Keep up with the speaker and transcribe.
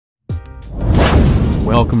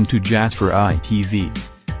Welcome to Jasper ITV,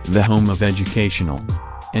 the home of educational,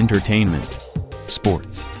 entertainment,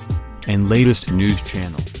 sports, and latest news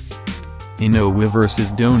channel. Inoue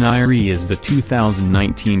vs Donaire is the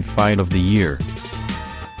 2019 fight of the year.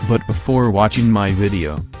 But before watching my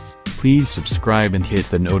video, please subscribe and hit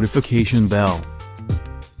the notification bell.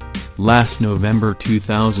 Last November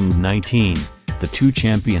 2019, the two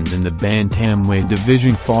champions in the bantamweight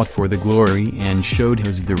division fought for the glory and showed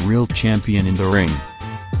who's the real champion in the ring.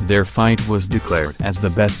 Their fight was declared as the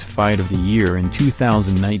best fight of the year in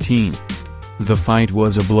 2019. The fight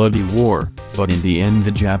was a bloody war, but in the end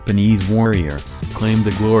the Japanese warrior claimed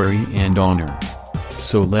the glory and honor.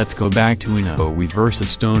 So let's go back to Inoue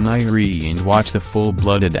vs Donaire and watch the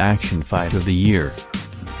full-blooded action fight of the year.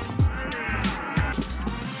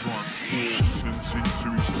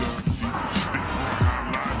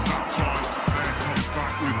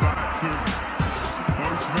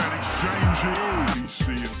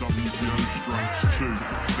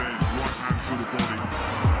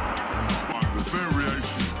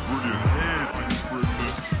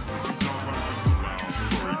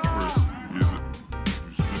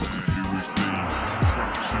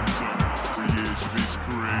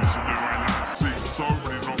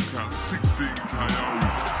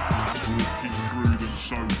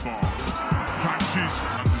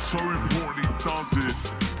 So important he does it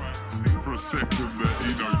for a second that he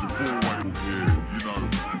knows the ball will here, you know.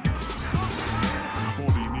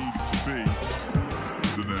 Body needs to be,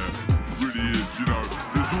 isn't it? It really is, you know.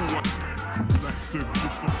 There's always left him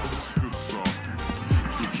just off the good start.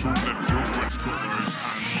 Good short left hook when he's got those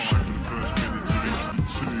hands high for the first minute of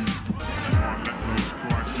each two. Try and let those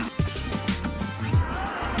graduate.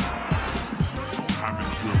 Not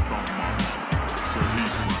having to have done much. So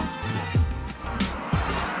he's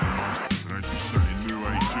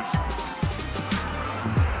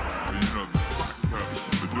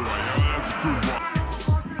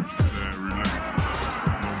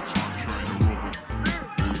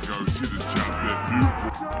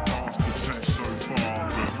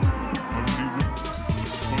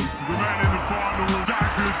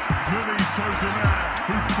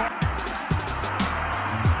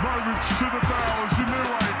moments to the bell as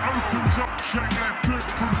Inoue opens up. Check left hook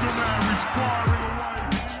from Donaire. He's firing away.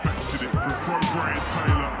 Expected it from Prograde and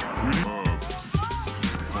Taylor.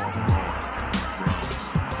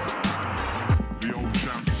 The old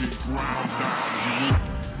champion ground down.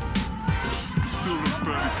 Still looks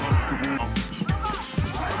fairly comfortable.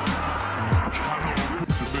 Cannot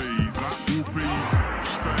to me. That will be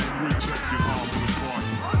staying with second half of the fight.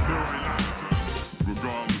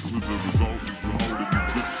 Regardless of the result, he's holding in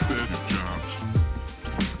good stead of jabs.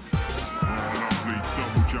 Oh, lovely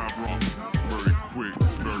double jab rock. Very quick,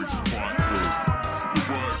 very spiteful. The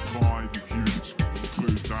work by the Qs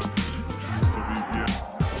include that WBS.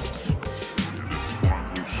 Yeah, the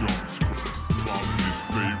spiteful shots. Planting his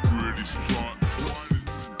feet, really trying.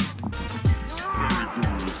 Very good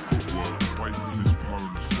with his footwork, waiting his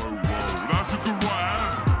opponent so well. That's a good right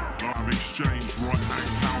hand. Love exchange, right hand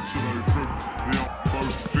counter though from the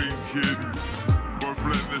both thinking, both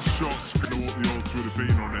letting their shots. You know what the odds would have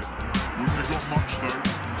been on it. Wouldn't have got much though.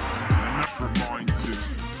 And that reminds him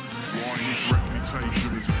why his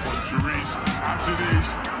reputation as a puncher is as it is.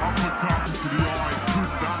 Uppercut to the eye.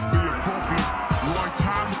 Could that be a problem? Right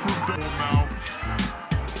hand from Donaire now.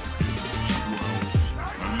 Well,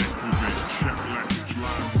 a little bit check left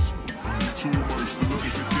lands. It's almost a little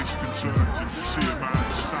bit disconcerting to see a man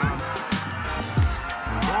stand.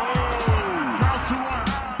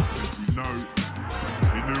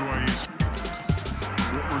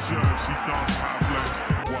 Reserves he does have left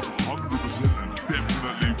 100% and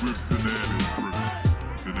definitely with Donaire.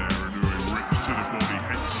 Donaire Inoue rips to the body,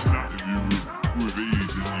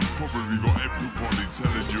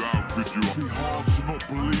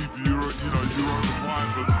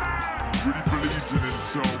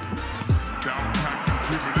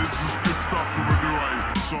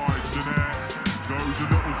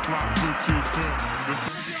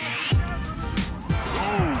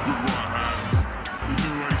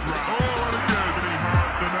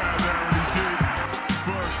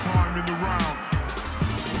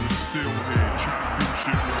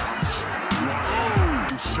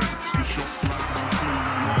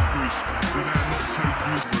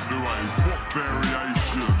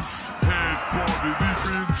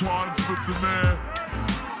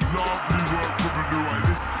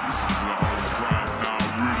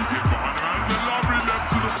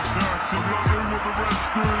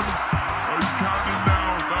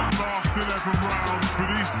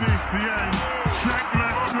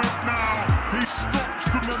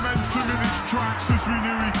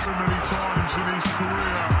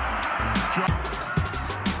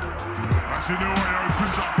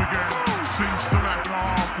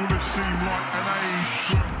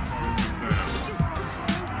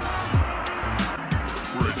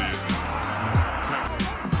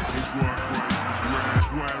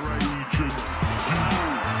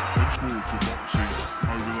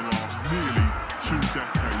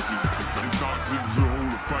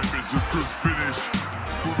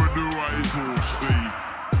 course, the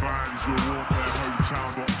fans will want their hometown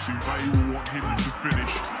boxing. They will want him to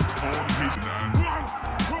finish on his land.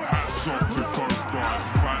 Hats off to both guys.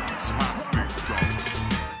 Fantastic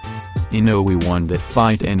stuff. Inoue won that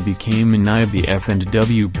fight and became an IBF and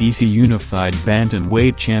WBC unified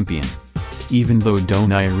bantamweight champion. Even though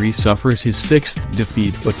Donaire suffers his 6th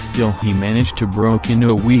defeat, but still he managed to broke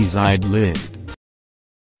Inoue's eyelid.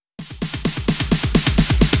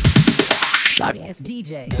 Yes,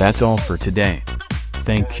 DJ. That's all for today.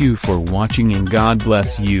 Thank you for watching and God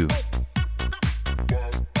bless you.